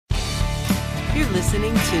You're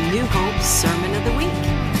listening to New Hope's Sermon of the Week.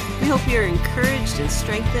 We hope you're encouraged and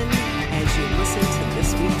strengthened as you listen to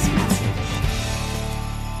this week's message.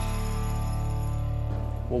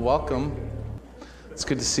 Well, welcome. It's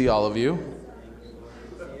good to see all of you.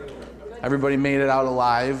 Everybody made it out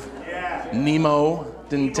alive. Nemo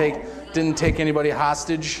didn't take anybody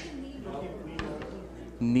hostage.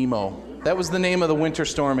 Nemo. That was the name of the winter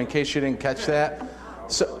storm, in case you didn't catch that.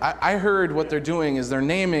 So I heard what they're doing is they're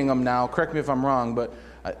naming them now. Correct me if I'm wrong, but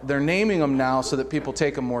they're naming them now so that people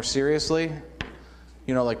take them more seriously.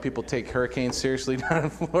 You know, like people take hurricanes seriously down in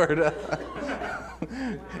Florida.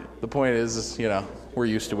 The point is, you know, we're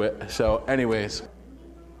used to it. So anyways,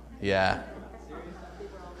 yeah.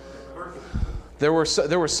 There were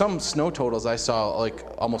some snow totals I saw, like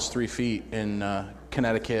almost 3 feet in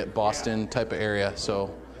Connecticut, Boston type of area.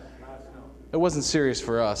 So it wasn't serious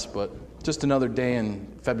for us, but just another day in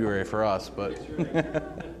February for us. But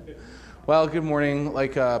well, good morning.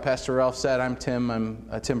 Like Pastor Ralph said, I'm Tim.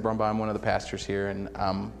 I'm Tim Brumbaugh. I'm one of the pastors here, and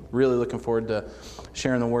I'm really looking forward to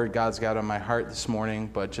sharing the word God's got on my heart this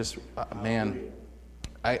morning. But just, man,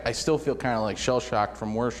 I still feel kind of like shell-shocked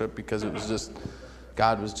from worship because it was just,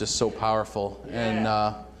 God was just so powerful.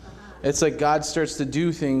 And it's like God starts to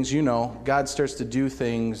do things, you know, God starts to do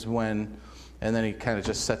things when, and then he kind of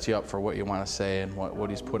just sets you up for what you want to say and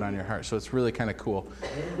what he's put on your heart. So it's really kind of cool.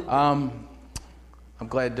 I'm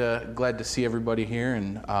glad to see everybody here,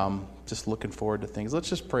 and just looking forward to things. Let's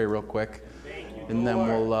just pray real quick, and then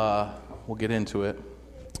we'll get into it.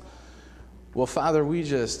 Well, Father, we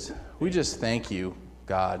just thank you,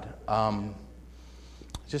 God.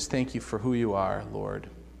 Just thank you for who you are, Lord.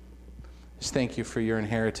 Just thank you for your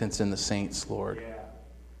inheritance in the saints, Lord.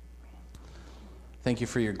 Thank you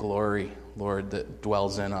for your glory, Lord, that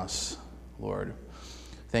dwells in us, Lord.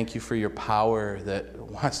 Thank you for your power that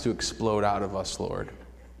wants to explode out of us, Lord.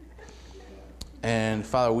 And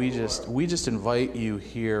Father, we just invite you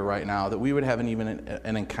here right now that we would have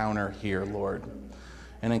an encounter here, Lord.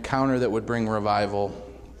 An encounter that would bring revival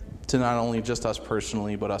to not only just us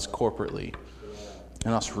personally, but us corporately.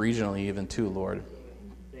 And us regionally even too, Lord.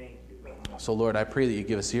 So, Lord, I pray that you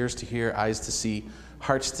give us ears to hear, eyes to see,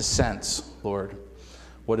 hearts to sense, Lord,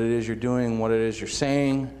 what it is you're doing, what it is you're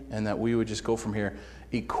saying, and that we would just go from here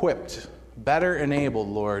equipped, better enabled,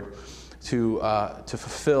 Lord, to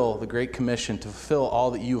fulfill the Great Commission, to fulfill all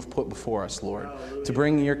that you have put before us, Lord, to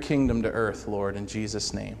bring your kingdom to earth, Lord, in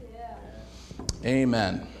Jesus' name.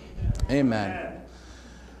 Amen. Amen.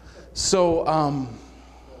 So,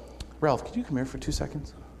 Ralph, could you come here for 2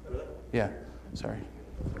 seconds? Yeah, sorry.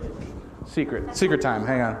 Secret time,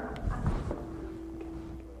 hang on.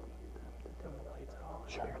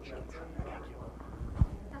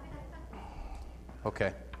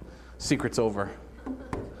 Okay, secret's over.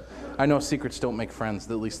 I know secrets don't make friends,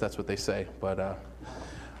 at least that's what they say, but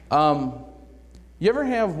you ever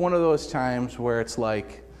have one of those times where it's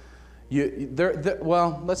like,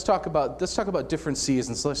 let's talk about different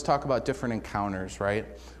seasons. Let's talk about different encounters, right,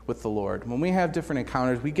 with the Lord. When we have different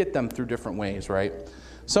encounters, we get them through different ways, right?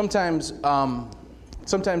 Sometimes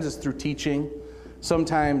it's through teaching.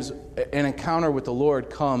 Sometimes an encounter with the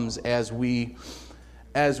Lord comes as we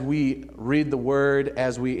read the Word,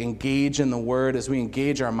 as we engage in the Word, as we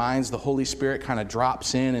engage our minds. The Holy Spirit kind of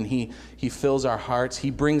drops in and He fills our hearts.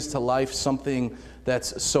 He brings to life something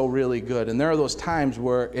that's so really good. And there are those times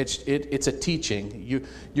where it's a teaching.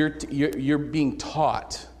 You're being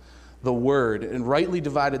taught the Word and rightly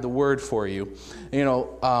divided the Word for you. You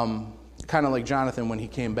know, kind of like Jonathan when he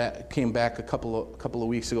came back a couple of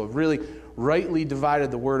weeks ago, really rightly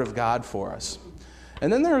divided the Word of God for us.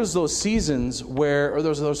 And then there's those seasons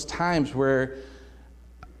those times where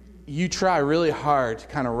you try really hard to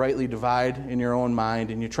kind of rightly divide in your own mind,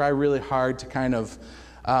 and you try really hard to kind of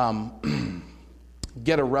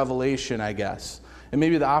get a revelation, I guess. And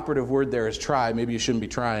maybe the operative word there is try. Maybe you shouldn't be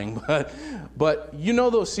trying. But you know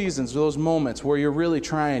those seasons, those moments where you're really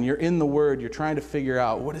trying. You're in the Word. You're trying to figure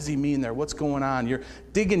out, what does he mean there? What's going on? You're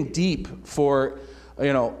digging deep for,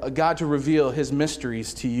 you know, God to reveal his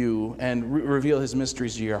mysteries to you and reveal his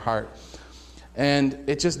mysteries to your heart. And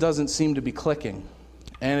it just doesn't seem to be clicking.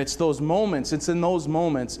 And it's in those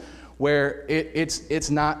moments where it's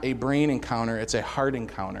not a brain encounter, it's a heart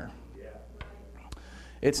encounter.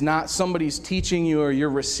 It's not somebody's teaching you or you're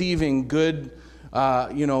receiving good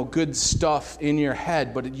stuff in your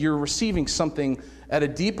head, but you're receiving something at a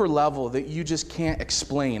deeper level that you just can't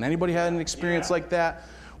explain. Anybody had an experience like that?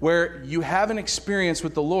 Where you have an experience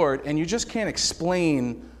with the Lord and you just can't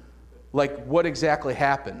explain like what exactly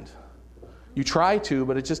happened. You try to,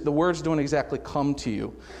 but the words don't exactly come to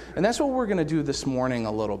you. And that's what we're going to do this morning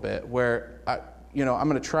a little bit, where I'm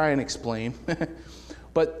going to try and explain.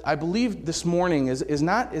 But I believe this morning is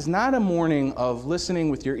not a morning of listening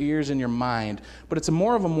with your ears and your mind, but it's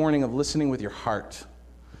more of a morning of listening with your heart.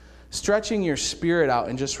 Stretching your spirit out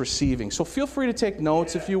and just receiving. So feel free to take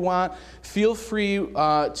notes if you want. Feel free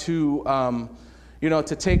to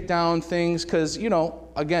take down things because,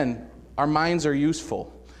 again, our minds are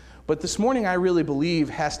useful. But this morning, I really believe,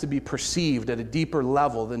 has to be perceived at a deeper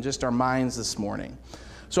level than just our minds this morning.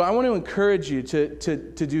 So I want to encourage you to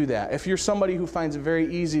do that. If you're somebody who finds it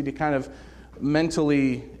very easy to kind of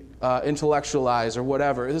mentally intellectualize or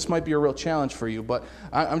whatever, this might be a real challenge for you. But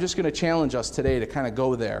I'm just going to challenge us today to kind of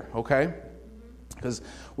go there, okay? Because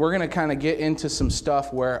we're going to kind of get into some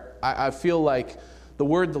stuff where I feel like the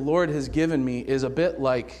word the Lord has given me is a bit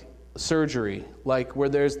like surgery, like where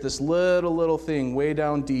there's this little thing way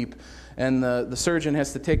down deep, and the surgeon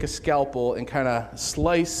has to take a scalpel and kind of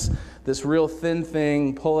slice this real thin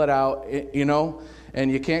thing, pull it out,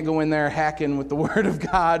 and you can't go in there hacking with the word of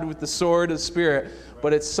God, with the sword of Spirit,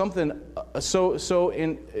 but it's something so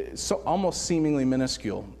almost seemingly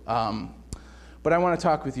minuscule. But I want to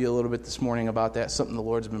talk with you a little bit this morning about that, something the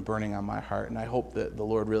Lord's been burning on my heart, and I hope that the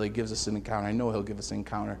Lord really gives us an encounter. I know He'll give us an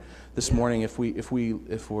encounter this morning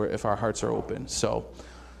if our hearts are open. So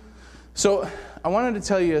I wanted to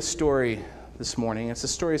tell you a story this morning. It's a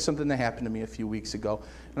story of something that happened to me a few weeks ago,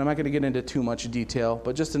 and I'm not going to get into too much detail,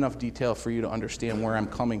 but just enough detail for you to understand where I'm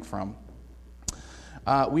coming from.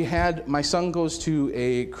 My son goes to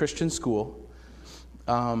a Christian school.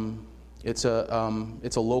 It's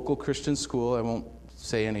a local Christian school. I won't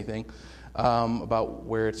say anything about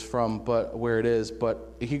where it's from, but where it is.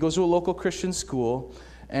 But he goes to a local Christian school,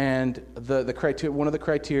 and the criteria, one of the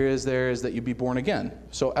criteria there is that you be born again.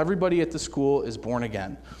 So everybody at the school is born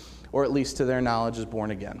again, or at least to their knowledge is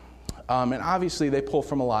born again. And obviously they pull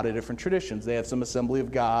from a lot of different traditions. They have some Assembly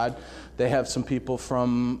of God. They have some people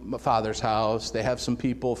from Father's House. They have some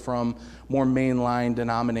people from more mainline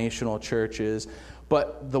denominational churches.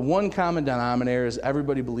 But the one common denominator is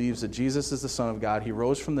everybody believes that Jesus is the Son of God. He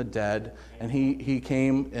rose from the dead, and he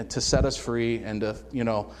came to set us free and to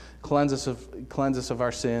cleanse us of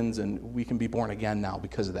our sins, and we can be born again now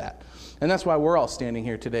because of that. And that's why we're all standing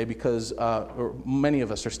here today, because or many of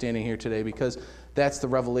us are standing here today, because that's the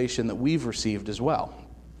revelation that we've received as well.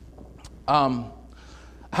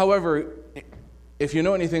 However, if you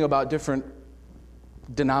know anything about different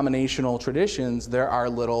denominational traditions, there are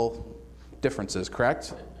little differences,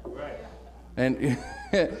 correct? Right. And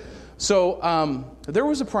so there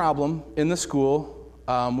was a problem in the school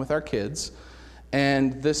with our kids,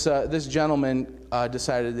 and this gentleman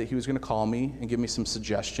decided that he was going to call me and give me some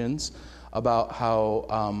suggestions about how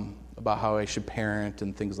I should parent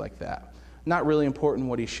and things like that. Not really important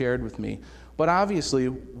what he shared with me, but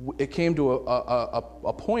obviously it came to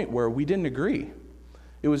a point where we didn't agree.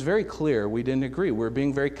 It was very clear we didn't agree. We were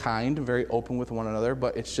being very kind and very open with one another,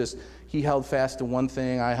 but it's just he held fast to one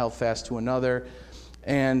thing, I held fast to another,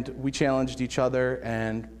 and we challenged each other,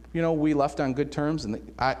 and we left on good terms.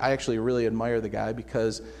 And I actually really admire the guy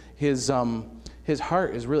because his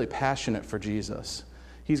heart is really passionate for Jesus.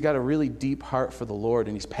 He's got a really deep heart for the Lord,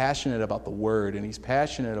 and he's passionate about the Word, and he's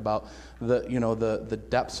passionate about the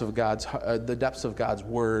depths of God's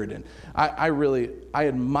Word. And I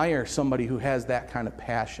admire somebody who has that kind of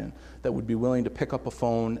passion, that would be willing to pick up a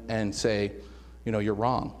phone and say, you're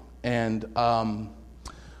wrong. And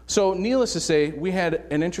so, needless to say, we had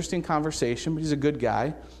an interesting conversation. But he's a good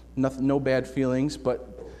guy, no bad feelings. But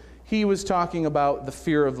he was talking about the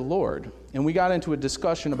fear of the Lord. And we got into a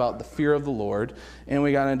discussion about the fear of the Lord, and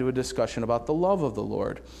we got into a discussion about the love of the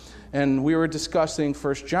Lord. And we were discussing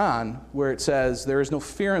 1 John, where it says, there is no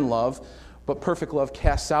fear in love, but perfect love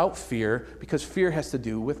casts out fear, because fear has to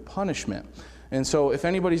do with punishment. And so if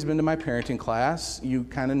anybody's been to my parenting class, you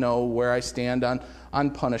kind of know where I stand on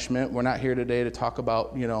punishment. We're not here today to talk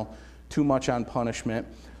about, too much on punishment.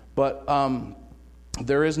 But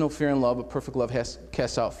there is no fear in love, but perfect love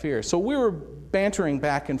casts out fear. So we were bantering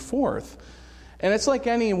back and forth, and it's like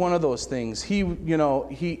any one of those things. He was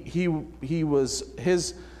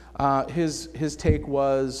his take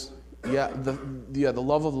was, the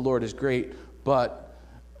love of the Lord is great, but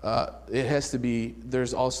it has to be.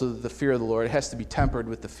 There's also the fear of the Lord. It has to be tempered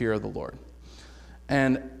with the fear of the Lord.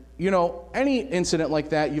 And any incident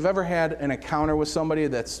like that, you've ever had an encounter with somebody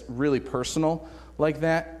that's really personal like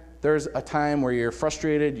that. There's a time where you're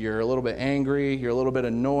frustrated, you're a little bit angry, you're a little bit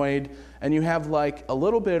annoyed, and you have like a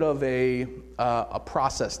little bit of a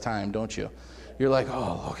process time, don't you? You're like,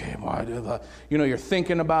 oh, okay, well, you're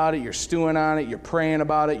thinking about it, you're stewing on it, you're praying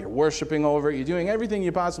about it, you're worshiping over it, you're doing everything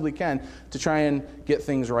you possibly can to try and get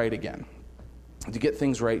things right again. to get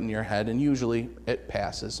things right in your head, and usually it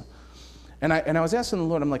passes. And I was asking the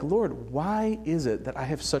Lord, I'm like, Lord, why is it that I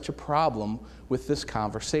have such a problem with this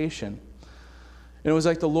conversation? And it was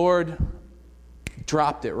like the Lord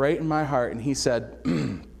dropped it right in my heart, and he said,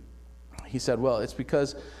 well, it's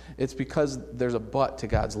because there's a but to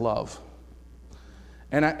God's love.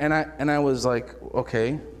 And I was like,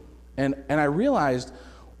 okay. And I realized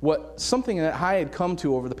something that I had come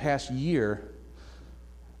to over the past year.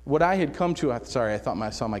 What I had come to, sorry, I thought I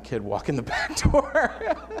saw my kid walk in the back door.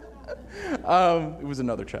 It was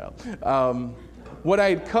another child. What I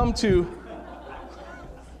had come to,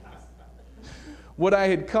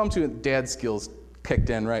 dad skills kicked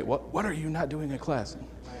in, right? What are you not doing in class?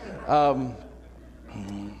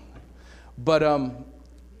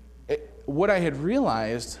 What I had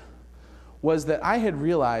realized was that I had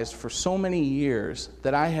realized for so many years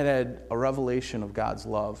that I had a revelation of God's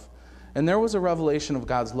love. And there was a revelation of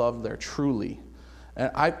God's love there, truly.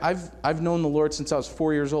 And I've known the Lord since I was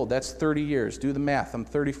 4 years old. That's 30 years. Do the math. I'm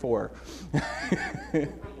 34.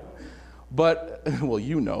 But, well,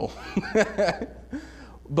 you know.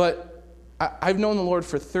 But I've known the Lord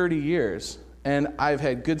for 30 years. And I've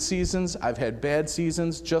had good seasons. I've had bad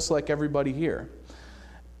seasons, just like everybody here.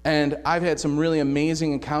 And I've had some really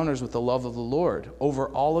amazing encounters with the love of the Lord over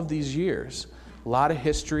all of these years. A lot of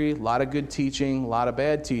history, a lot of good teaching, a lot of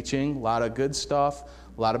bad teaching, a lot of good stuff,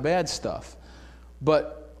 a lot of bad stuff.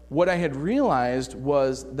 But what I had realized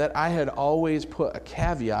was that I had always put a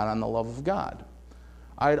caveat on the love of God.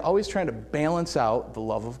 I had always tried to balance out the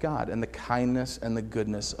love of God and the kindness and the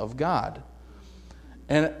goodness of God.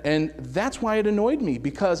 And that's why it annoyed me,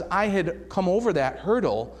 because I had come over that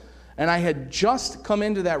hurdle, and I had just come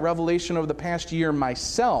into that revelation over the past year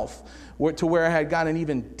myself, to where I had got an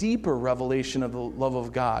even deeper revelation of the love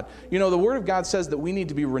of God. You know, the Word of God says that we need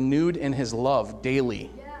to be renewed in His love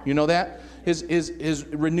daily. You know that? His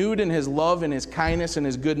renewed in His love and His kindness and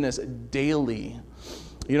His goodness daily.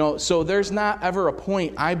 You know, so there's not ever a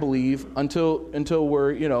point, I believe, until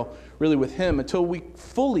we're, really with Him, until we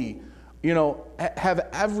fully, have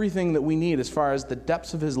everything that we need as far as the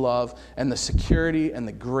depths of His love and the security and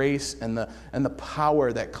the grace and the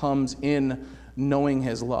power that comes in knowing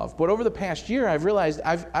His love. But over the past year, I've realized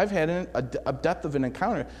I've had a depth of an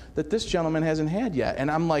encounter that this gentleman hasn't had yet.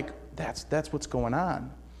 And I'm like, that's what's going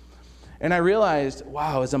on. And I realized,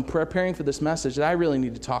 wow, as I'm preparing for this message, that I really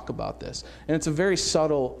need to talk about this. And it's a very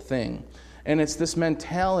subtle thing. And it's this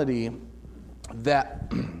mentality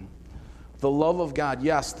that the love of God,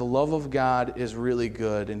 yes, the love of God is really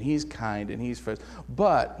good, and He's kind, and He's fair.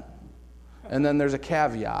 But, and then there's a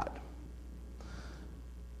caveat.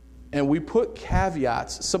 And we put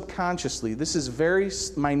caveats subconsciously. This is very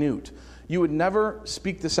minute. You would never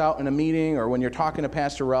speak this out in a meeting, or when you're talking to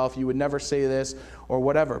Pastor Ralph, you would never say this or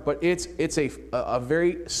whatever. But it's a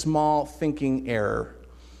very small thinking error.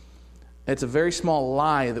 It's a very small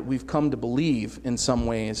lie that we've come to believe in some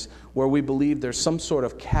ways, where we believe there's some sort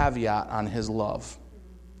of caveat on His love.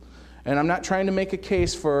 And I'm not trying to make a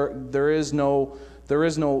case for there is no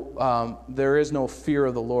fear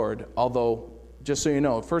of the Lord, although, just so you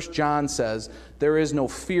know, 1 John says there is no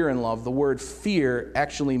fear in love. The word fear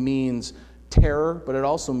actually means terror, but it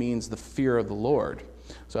also means the fear of the Lord.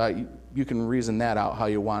 So you can reason that out how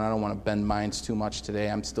you want. I don't want to bend minds too much today.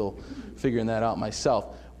 I'm still figuring that out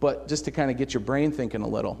myself. But just to kind of get your brain thinking a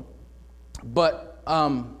little. But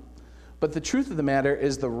the truth of the matter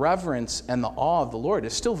is the reverence and the awe of the Lord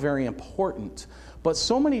is still very important. But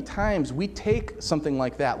so many times we take something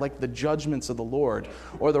like that, like the judgments of the Lord,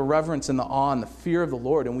 or the reverence and the awe and the fear of the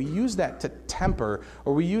Lord, and we use that to temper,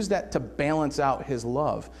 or we use that to balance out His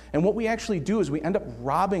love. And what we actually do is we end up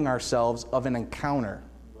robbing ourselves of an encounter.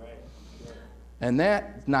 Right. And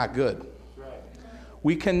that's not good.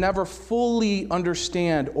 We can never fully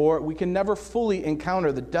understand, or we can never fully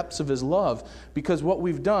encounter the depths of His love, because what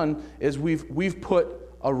we've done is we've put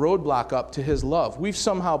a roadblock up to His love. We've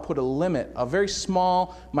somehow put a limit, a very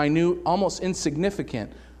small, minute, almost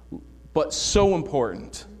insignificant, but so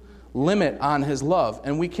important limit on His love,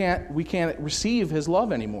 and we can't receive His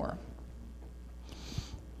love anymore.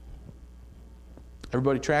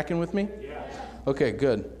 Everybody tracking with me? Yeah. Okay,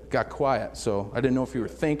 good. Got quiet, so I didn't know if you were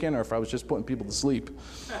thinking or if I was just putting people to sleep.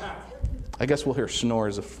 I guess we'll hear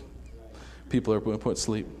snores if people are put to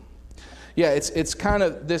sleep. Yeah, it's kind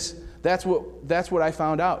of this. That's what I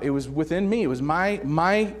found out. It was within me. It was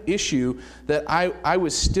my issue that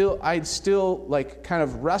I'd still like kind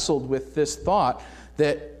of wrestled with this thought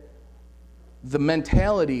that the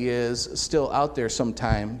mentality is still out there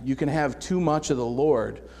sometime. You can have too much of the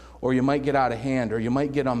Lord, or you might get out of hand, or you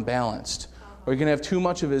might get unbalanced. Or you can have too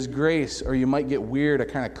much of His grace, or you might get weird or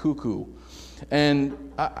kind of cuckoo.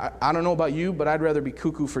 And I don't know about you, but I'd rather be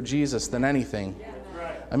cuckoo for Jesus than anything.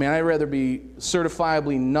 I mean, I'd rather be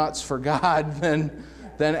certifiably nuts for God than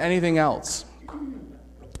anything else,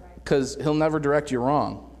 because he'll never direct you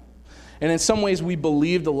wrong. And in some ways, we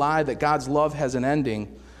believe the lie that God's love has an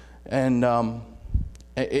ending, and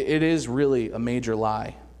it is really a major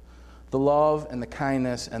lie. The love and the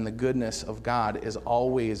kindness and the goodness of God is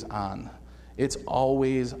always on. It's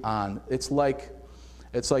always on. It's like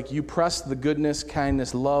you press the goodness,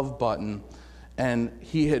 kindness, love button, and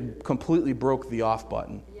he had completely broke the off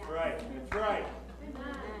button. Right. That's right.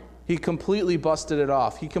 He completely busted it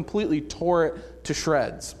off. He completely tore it to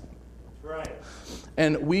shreds. That's right.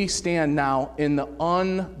 And we stand now in the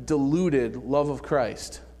undiluted love of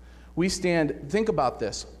Christ. We stand, think about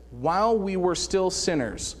this, while we were still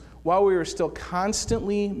sinners, while we were still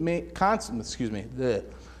consciously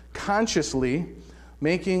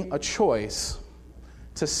making a choice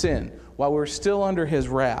to sin, while we were still under his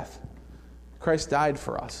wrath, Christ died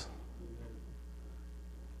for us.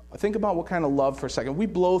 Think about what kind of love for a second. We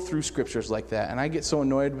blow through scriptures like that, and I get so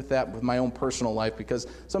annoyed with that with my own personal life because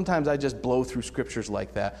sometimes I just blow through scriptures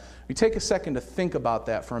like that. You take a second to think about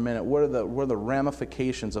that for a minute. What are the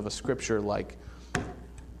ramifications of a scripture like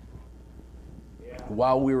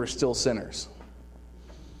while we were still sinners,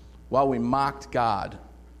 while we mocked God,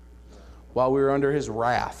 while we were under his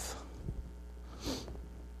wrath,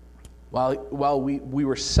 while we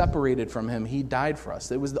were separated from him, he died for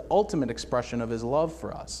us. It was the ultimate expression of his love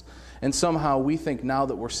for us. And somehow we think now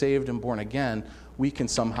that we're saved and born again, we can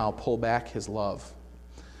somehow pull back his love.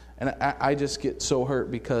 And I just get so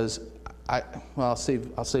hurt because I'll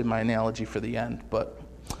save my analogy for the end, but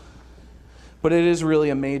it is really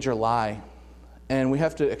a major lie. And we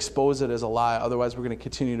have to expose it as a lie, otherwise we're going to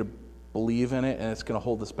continue to believe in it, and it's going to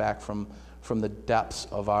hold us back from the depths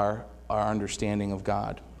of our understanding of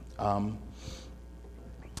God. And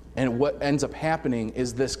what ends up happening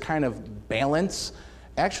is this kind of balance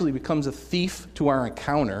actually becomes a thief to our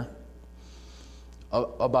encounter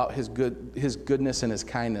about his goodness and his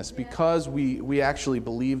kindness. Because we actually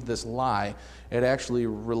believe this lie, it actually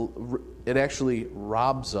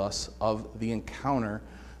robs us of the encounter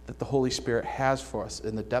that the Holy Spirit has for us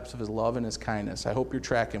in the depths of his love and his kindness. I hope you're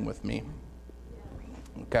tracking with me.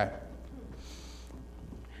 Okay.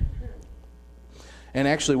 And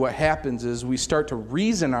actually what happens is we start to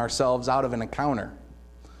reason ourselves out of an encounter.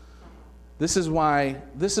 This is why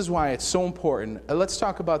it's so important. Let's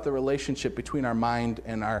talk about the relationship between our mind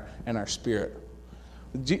and our spirit.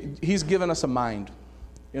 He's given us a mind,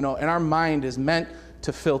 and our mind is meant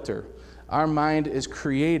to filter. Our mind is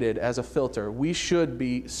created as a filter. We should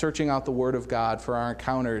be searching out the Word of God for our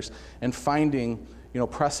encounters and finding,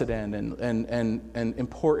 precedent and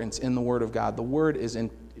importance in the Word of God. The Word is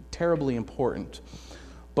terribly important.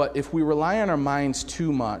 But if we rely on our minds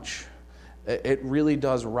too much, it really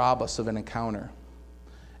does rob us of an encounter.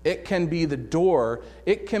 It can be the door,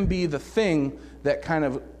 it can be the thing that kind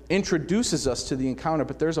of introduces us to the encounter,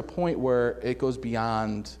 but there's a point where it goes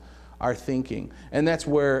beyond our thinking. And that's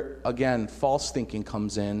where, again, false thinking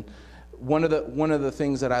comes in. One of the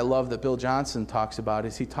things that I love that Bill Johnson talks about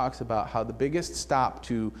is he talks about how the biggest stop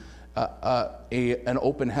to an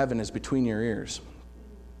open heaven is between your ears.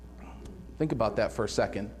 Think about that for a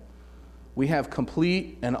second. We have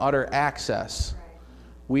complete and utter access.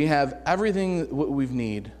 We have everything we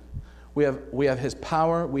need. We have his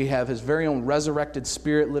power. We have his very own resurrected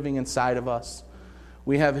spirit living inside of us.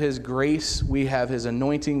 We have his grace. We have his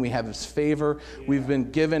anointing. We have his favor. We've been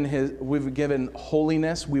given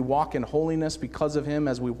holiness. We walk in holiness because of him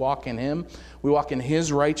as we walk in him. We walk in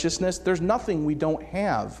his righteousness. There's nothing we don't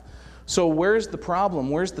have. So where's the problem?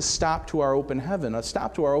 Where's the stop to our open heaven? A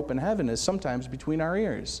stop to our open heaven is sometimes between our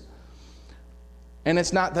ears. And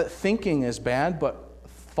it's not that thinking is bad, but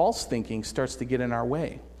false thinking starts to get in our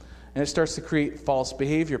way. And it starts to create false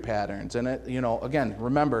behavior patterns. And again,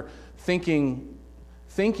 remember, thinking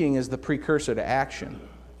is the precursor to action.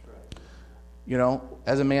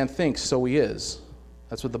 As a man thinks, so he is.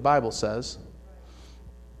 That's what the Bible says.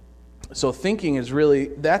 So thinking is really,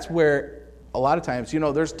 that's where a lot of times,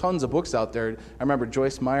 there's tons of books out there. I remember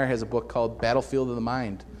Joyce Meyer has a book called Battlefield of the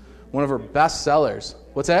Mind. One of her best sellers.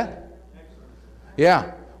 What's that?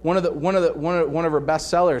 Yeah. One of her best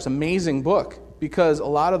sellers. Amazing book. Because a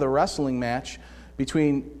lot of the wrestling match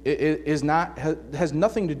has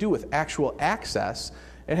nothing to do with actual access.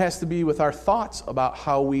 It has to be with our thoughts about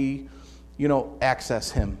how we,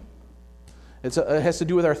 access him. It has to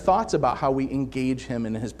do with our thoughts about how we engage him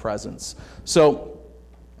in his presence. So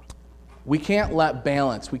We can't let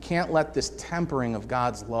balance, we can't let this tempering of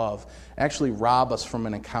God's love actually rob us from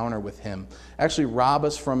an encounter with him, actually rob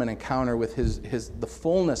us from an encounter with the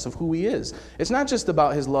fullness of who he is. It's not just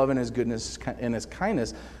about his love and his goodness and his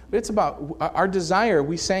kindness, but it's about our desire.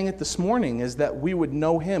 We sang it this morning, is that we would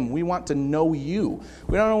know him. We want to know you.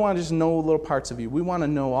 We don't want to just know little parts of you. We want to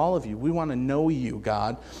know all of you. We want to know you,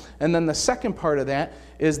 God. And then the second part of that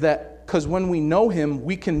is that because when we know him,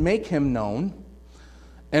 we can make him known.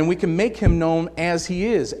 And we can make him known as he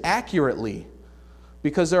is, accurately.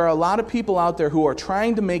 Because there are a lot of people out there who are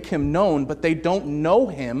trying to make him known, but they don't know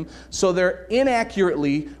him, so they're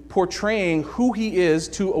inaccurately portraying who he is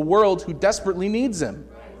to a world who desperately needs him.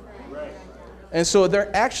 Right. And so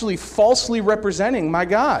they're actually falsely representing my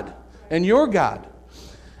God and your God.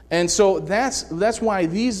 And so that's why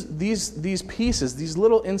these pieces, these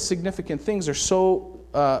little insignificant things are so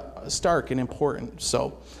stark and important.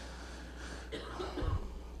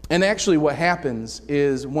 And actually what happens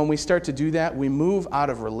is when we start to do that, we move out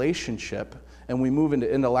of relationship and we move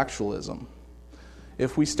into intellectualism.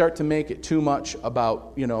 If we start to make it too much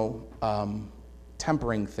about,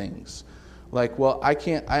 tempering things. Like, well, I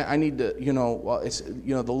need to, it's,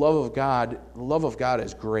 the love of God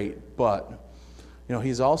is great, but,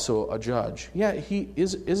 he's also a judge. Yeah, he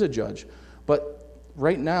is a judge. But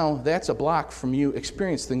right now, that's a block from you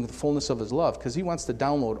experiencing the fullness of his love, because he wants to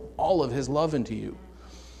download all of his love into you.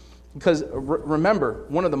 Because remember,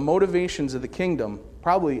 one of the motivations of the kingdom,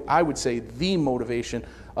 probably I would say the motivation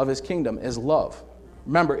of his kingdom, is love.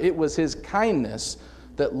 Remember, it was his kindness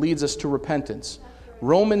that leads us to repentance.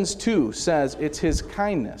 Romans 2 says it's his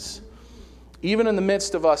kindness. Even in the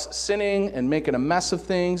midst of us sinning and making a mess of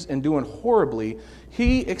things and doing horribly,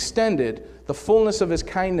 he extended the fullness of his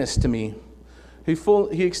kindness to me. He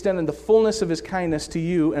extended the fullness of his kindness to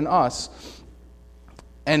you and us.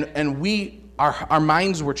 And our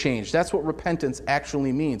minds were changed. That's what repentance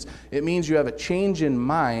actually means. It means you have a change in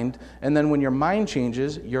mind, and then when your mind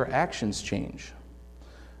changes, your actions change.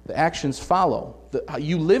 The actions follow.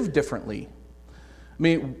 You live differently. I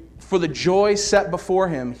mean, for the joy set before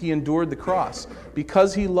him, he endured the cross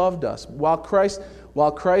because he loved us. While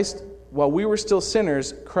we were still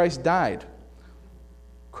sinners, Christ died.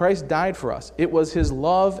 Christ died for us. It was his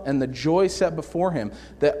love and the joy set before him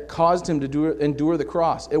that caused him to endure the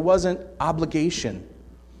cross. It wasn't obligation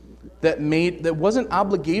that made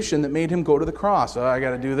him go to the cross. Oh, I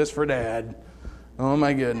got to do this for Dad. Oh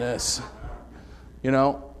my goodness.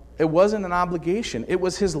 It wasn't an obligation. It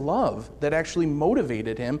was his love that actually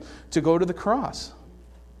motivated him to go to the cross.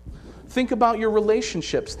 Think about your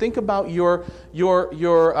relationships. Think about your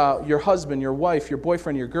husband, your wife, your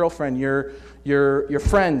boyfriend, your girlfriend, your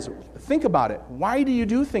friends. Think about it. Why do you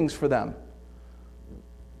do things for them?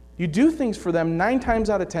 You do things for them 9 times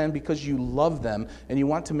out of 10 because you love them and you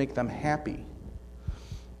want to make them happy.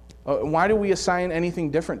 Why do we assign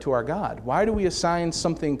anything different to our God? Why do we assign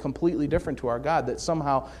something completely different to our God that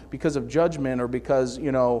somehow, because of judgment or because,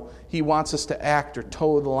 he wants us to act or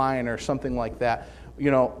toe the line or something like that,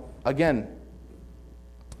 again,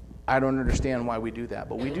 I don't understand why we do that,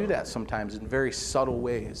 but we do that sometimes in very subtle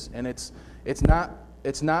ways, and it's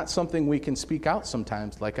not something we can speak out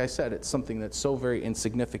sometimes. Like I said, it's something that's so very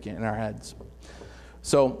insignificant in our heads.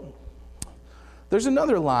 So there's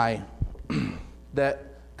another lie that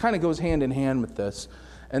kind of goes hand in hand with this,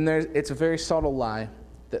 and it's a very subtle lie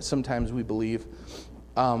that sometimes we believe,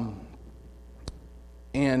 and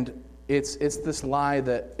it's this lie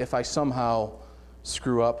that if I somehow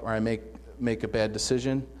screw up or I make a bad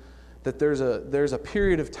decision, that there's a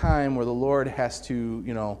period of time where the Lord has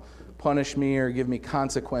to, punish me or give me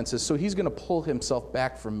consequences. So he's going to pull himself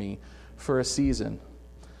back from me for a season.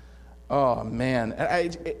 Oh, man.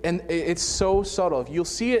 And it's so subtle. You'll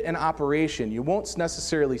see it in operation. You won't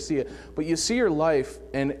necessarily see it, but you see your life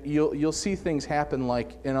and you'll see things happen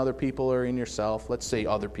like in other people or in yourself. Let's say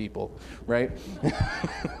other people, right?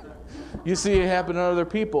 You see it happen in other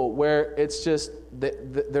people where it's just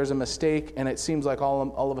there's a mistake, and it seems like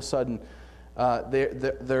all of a sudden their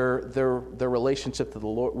relationship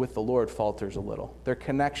with the Lord falters a little. Their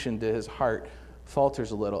connection to his heart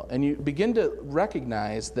falters a little. And you begin to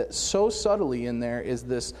recognize that so subtly in there is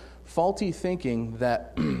this faulty thinking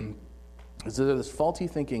that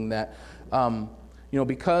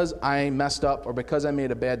because I messed up or because I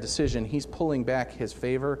made a bad decision, he's pulling back his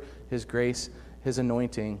favor, his grace, his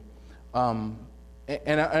anointing.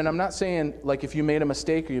 And I'm not saying, like, if you made a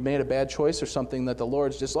mistake or you made a bad choice or something, that the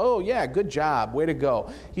Lord's just, oh, yeah, good job, way to go.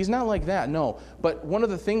 He's not like that, no. But one of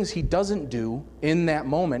the things he doesn't do in that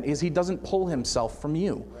moment is he doesn't pull himself from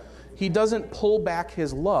you. He doesn't pull back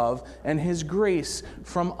his love and his grace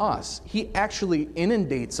from us. He actually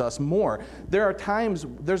inundates us more. There are times,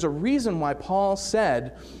 there's a reason why Paul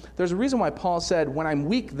said, when I'm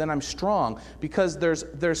weak, then I'm strong. Because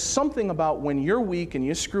there's something about when you're weak and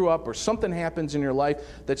you screw up or something happens in your life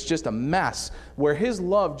that's just a mess, where his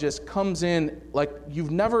love just comes in like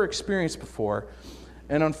you've never experienced before.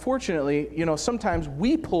 And unfortunately, sometimes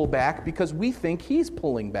we pull back because we think he's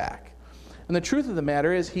pulling back. And the truth of the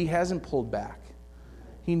matter is he hasn't pulled back.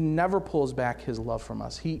 He never pulls back his love from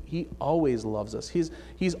us. He always loves us.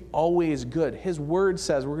 He's always good. His word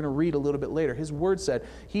says, we're going to read a little bit later, his word said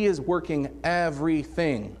he is working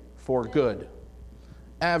everything for good.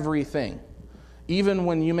 Everything. Even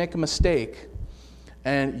when you make a mistake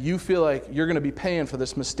and you feel like you're going to be paying for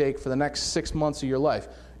this mistake for the next 6 months of your life,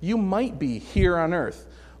 you might be here on earth.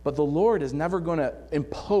 But the Lord is never going to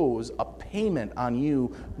impose a payment on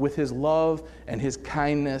you with his love and his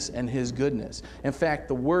kindness and his goodness. In fact,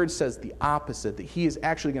 the word says the opposite, that he is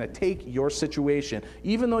actually going to take your situation,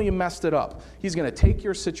 even though you messed it up. He's going to take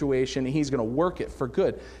your situation and he's going to work it for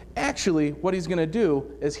good. Actually, what he's going to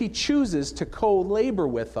do is he chooses to co-labor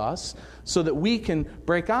with us so that we can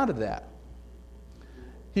break out of that.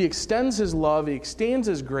 He extends his love, he extends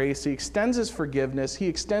his grace, he extends his forgiveness, he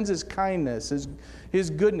extends his kindness, his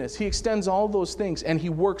goodness. He extends all those things, and he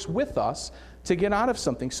works with us to get out of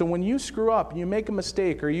something. So when you screw up, you make a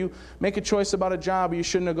mistake, or you make a choice about a job you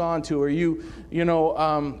shouldn't have gone to, or you do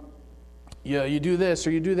this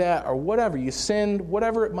or you do that, or whatever, you sinned,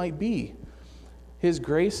 whatever it might be, his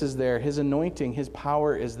grace is there, his anointing, his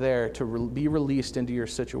power is there to be released into your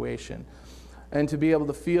situation. And to be able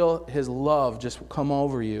to feel his love just come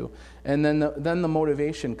over you. And then the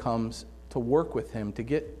motivation comes to work with him, to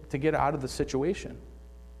get out of the situation.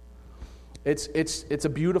 It's a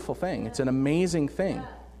beautiful thing. It's an amazing thing.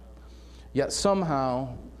 Yet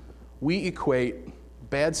somehow we equate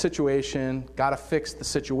bad situation, got to fix the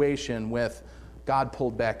situation, with God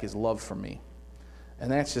pulled back his love from me. And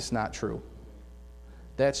that's just not true.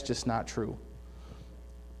 That's just not true.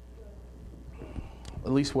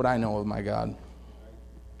 At least what I know of my God.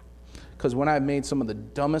 Because when I've made some of the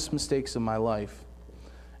dumbest mistakes of my life,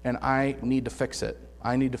 and I need to fix it,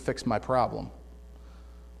 I need to fix my problem,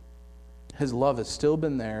 his love has still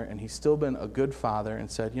been there, and he's still been a good father and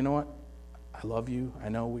said, you know what, I love you, I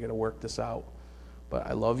know we got to work this out, but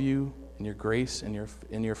I love you, and your grace, and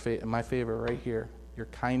my favor right here, your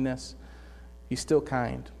kindness, he's still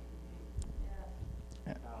kind.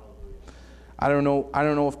 Yeah. I don't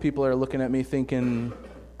know if people are looking at me thinking,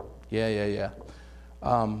 yeah.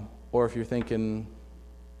 Or if you're thinking,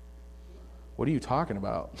 what are you talking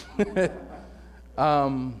about?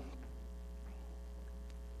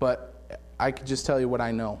 But I can just tell you what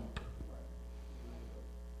I know.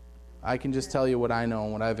 I can just tell you what I know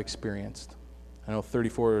and what I've experienced. I know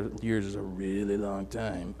 34 years is a really long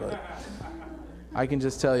time, but I can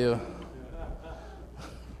just tell you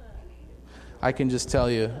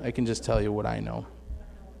what I know.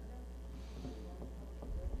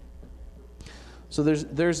 So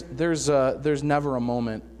there's never a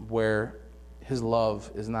moment where his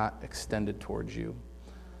love is not extended towards you.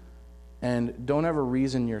 And don't ever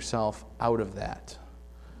reason yourself out of that,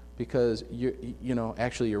 because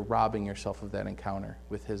you're robbing yourself of that encounter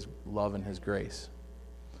with his love and his grace.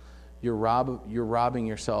 You're robbing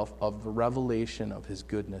yourself of the revelation of his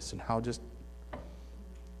goodness and how just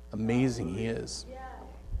amazing he is.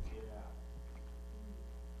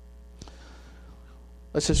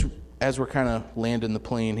 Let's just, as we're kind of landing the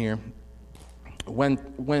plane here, when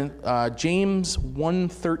James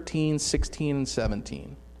 1:13, 16, and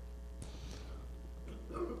 17.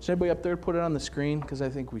 Is anybody up there put it on the screen? Because I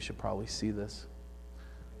think we should probably see this.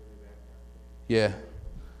 Yeah,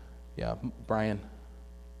 Brian,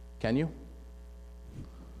 can you?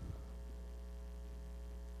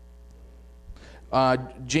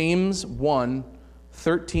 James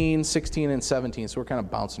 1:13, 16, and 17. So we're kind of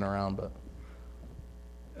bouncing around, but.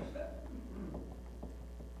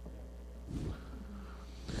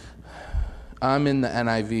 I'm in the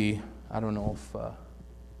NIV. I don't know if...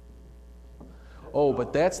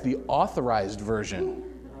 but that's the authorized version.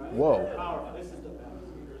 Whoa.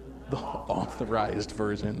 The authorized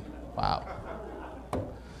version. Wow.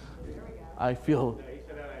 I feel...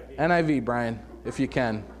 NIV, Brian, if you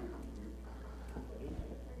can.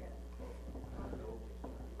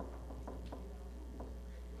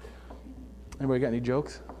 Anybody got any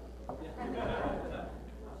jokes?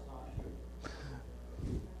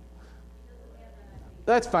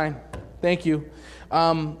 That's fine. Thank you.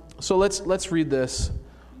 So let's read this.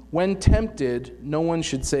 When tempted, no one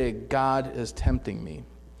should say, God is tempting me.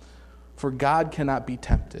 For God cannot be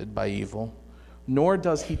tempted by evil, nor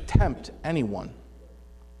does he tempt anyone.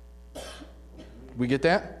 We get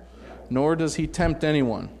that? Nor does he tempt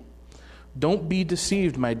anyone. Don't be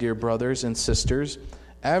deceived, my dear brothers and sisters.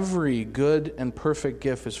 Every good and perfect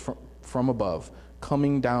gift is from above,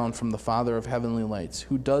 coming down from the Father of heavenly lights,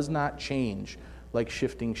 who does not change like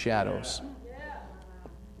shifting shadows.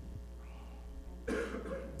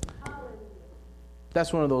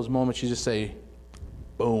 That's one of those moments you just say,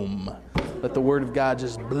 boom. Let the word of God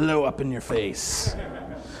just blow up in your face.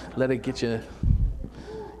 Let it get you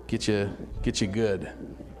good.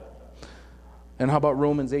 And how about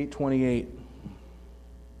Romans 8:28?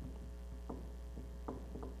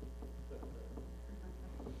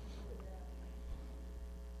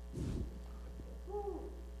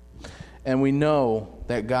 And we know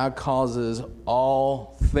that God causes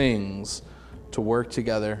all things to work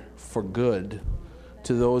together for good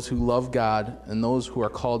to those who love God and those who are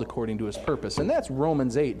called according to his purpose. And that's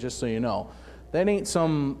Romans 8, just so you know. That ain't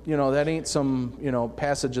some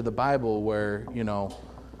passage of the Bible where,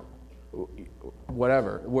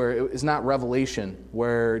 whatever, where it's not Revelation,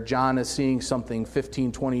 where John is seeing something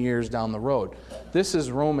 15, 20 years down the road. This is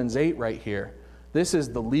Romans 8 right here. This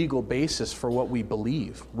is the legal basis for what we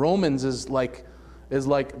believe. Romans is like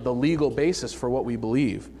the legal basis for what we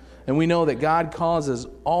believe. And we know that God causes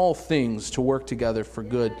all things to work together for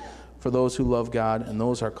good for those who love God and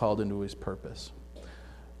those who are called into his purpose.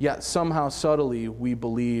 Yet somehow subtly we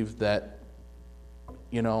believe that,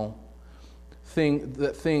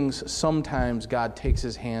 things, sometimes God takes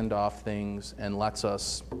his hand off things and lets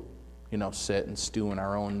us, sit and stew in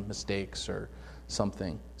our own mistakes or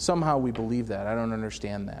something. Somehow we believe that. I don't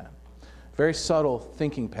understand that. Very subtle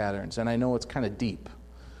thinking patterns, and I know it's kind of deep.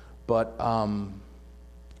 But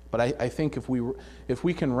I think if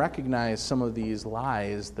we can recognize some of these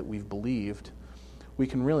lies that we've believed, we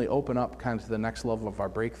can really open up kind of to the next level of our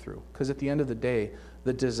breakthrough. Because at the end of the day,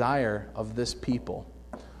 the desire of this people,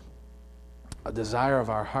 a desire of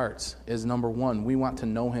our hearts is, number one, we want to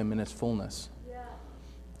know him in his fullness.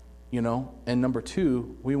 And number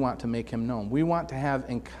two, we want to make him known. We want to have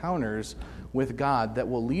encounters with God that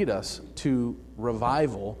will lead us to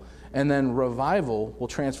revival, and then revival will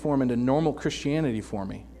transform into normal Christianity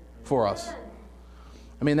for us.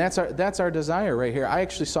 I mean, that's our desire right here. I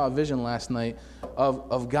actually saw a vision last night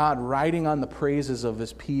of God riding on the praises of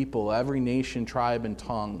his people, every nation, tribe, and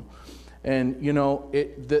tongue. And,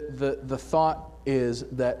 the thought is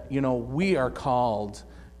that, we are called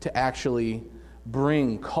to actually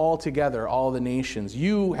call together all the nations.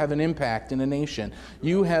 You have an impact in a nation.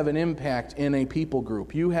 You have an impact in a people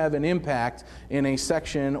group. You have an impact in a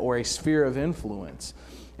section or a sphere of influence.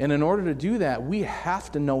 And in order to do that, we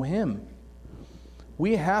have to know him.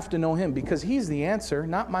 We have to know him because he's the answer,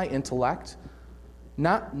 not my intellect,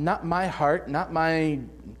 not my heart, not my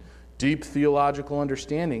deep theological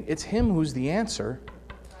understanding. It's him who's the answer.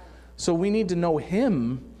 So we need to know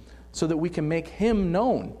him so that we can make him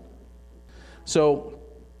known. So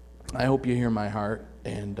I hope you hear my heart.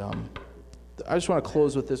 And I just want to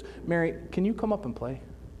close with this. Mary, can you come up and play?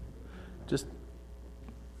 Just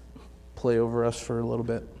play over us for a little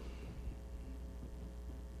bit.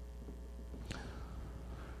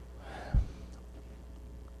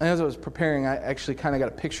 And as I was preparing, I actually kind of got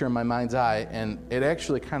a picture in my mind's eye, and it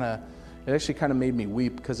actually kind of made me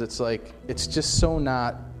weep because it's just so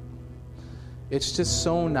not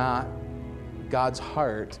God's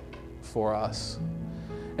heart for us.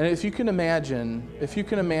 And if you can imagine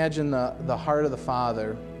the heart of the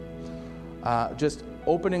Father just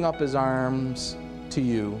opening up his arms to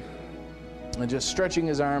you and just stretching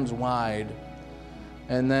his arms wide,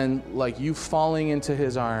 and then like you falling into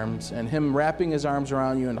his arms and him wrapping his arms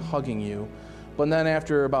around you and hugging you, but then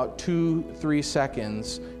after about 2-3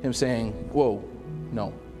 seconds him saying, whoa,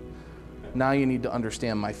 no, now you need to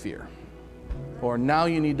understand my fear, or now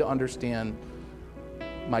you need to understand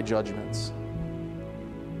my judgments.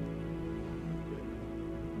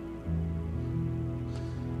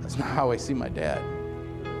 That's not how I see my dad.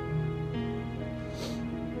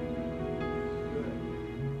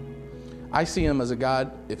 I see him as a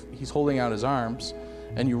God, if he's holding out his arms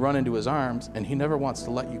and you run into his arms and he never wants to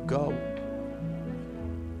let you go.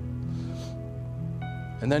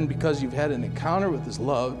 And then because you've had an encounter with his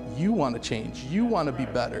love, you want to change. You want to be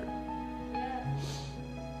better.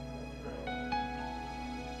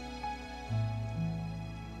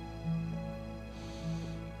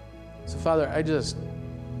 So Father,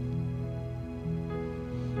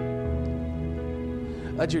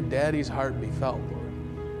 let your daddy's heart be felt, Lord.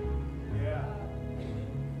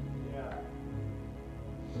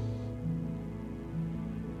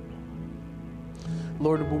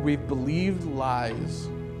 Lord, where we've believed lies,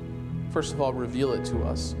 first of all, reveal it to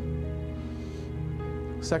us.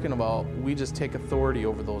 Second of all, we just take authority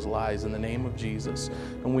over those lies in the name of Jesus,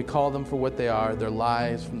 and we call them for what they are. They're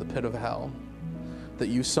lies from the pit of hell. That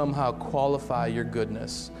you somehow qualify your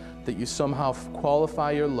goodness, that you somehow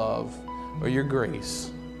qualify your love or your grace,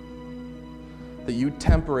 that you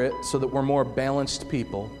temper it so that we're more balanced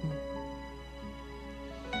people.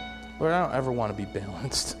 Lord, I don't ever want to be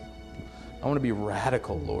balanced. I want to be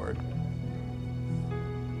radical, Lord.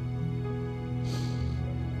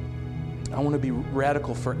 I want to be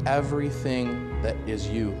radical for everything that is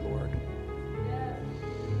you, Lord.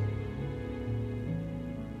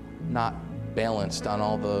 Not balanced on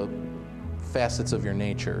all the facets of your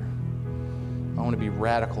nature. I want to be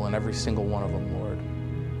radical in every single one of them, Lord.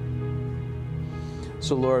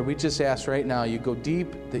 So, Lord, we just ask right now you go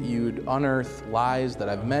deep, that you'd unearth lies that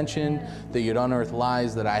I've mentioned, that you'd unearth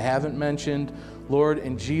lies that I haven't mentioned. Lord,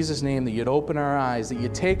 in Jesus' name, that you'd open our eyes, that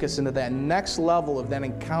you'd take us into that next level of that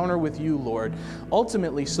encounter with you, Lord,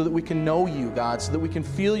 ultimately so that we can know you, God, so that we can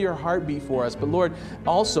feel your heartbeat for us. But, Lord,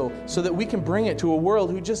 also so that we can bring it to a world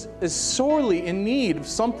who just is sorely in need of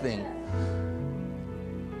something.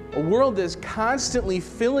 A world that is constantly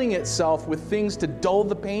filling itself with things to dull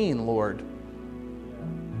the pain, Lord.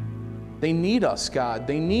 They need us, God.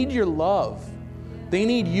 They need your love. They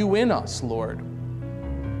need you in us, Lord.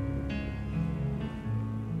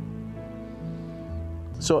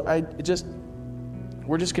 So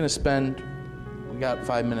we're just going to spend, we got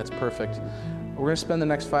 5 minutes, perfect. We're going to spend the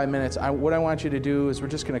next 5 minutes. What I want you to do is we're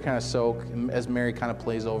just going to kind of soak as Mary kind of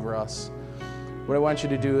plays over us. What I want you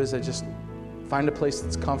to do is just find a place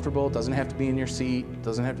that's comfortable. It doesn't have to be in your seat. It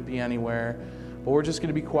doesn't have to be anywhere. But we're just going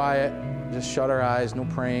to be quiet. Just shut our eyes. No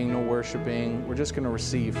praying, no worshiping. We're just going to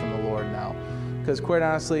receive from the Lord now. Because quite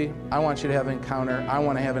honestly, I want you to have an encounter. I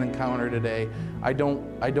want to have an encounter today. I don't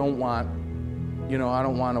want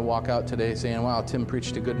to walk out today saying, wow, Tim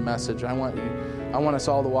preached a good message. I want us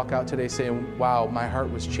all to walk out today saying, wow, my heart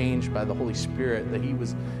was changed by the Holy Spirit, that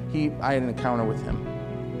I had an encounter with him.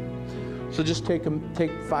 So just take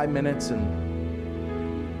 5 minutes and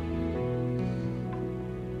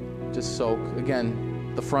just soak.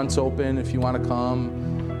 Again, the front's open if you want to come.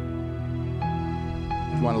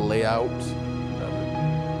 If you want to lay out.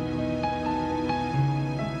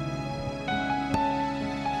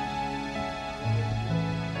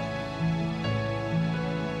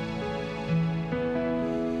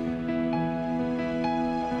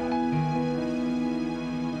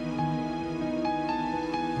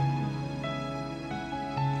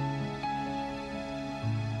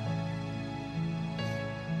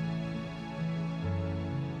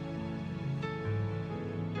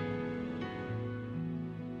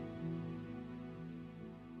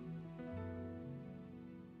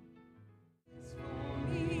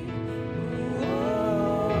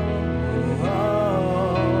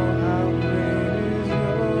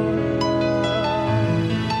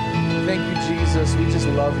 We just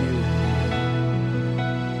love you.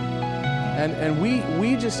 And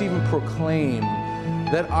we just even proclaim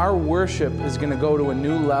that our worship is going to go to a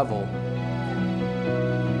new level.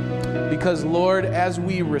 Because, Lord, as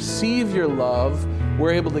we receive your love,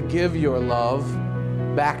 we're able to give your love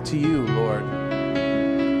back to you, Lord.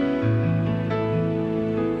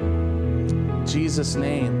 In Jesus'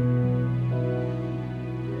 name.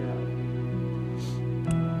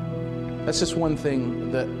 That's just one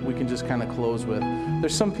thing that we can just kind of close with.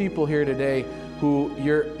 There's some people here today who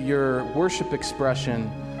your worship expression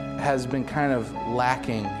has been kind of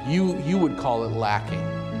lacking. You would call it lacking.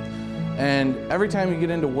 And every time you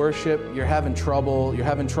get into worship, you're having trouble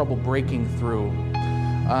breaking through.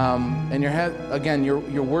 And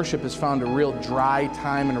your worship has found a real dry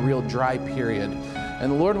time and a real dry period.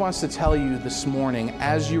 And the Lord wants to tell you this morning,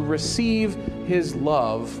 as you receive his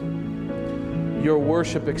love, your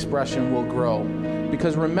worship expression will grow.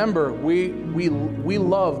 Because remember, we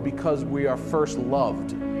love because we are first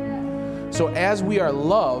loved. So as we are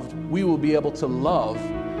loved, we will be able to love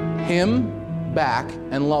him back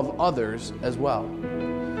and love others as well.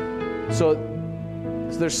 So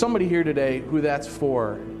there's somebody here today who that's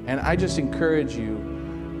for, and I just encourage you,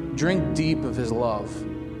 drink deep of his love,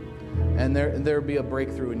 and there'll be a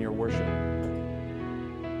breakthrough in your worship.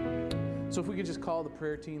 So if we could just call the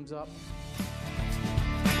prayer teams up.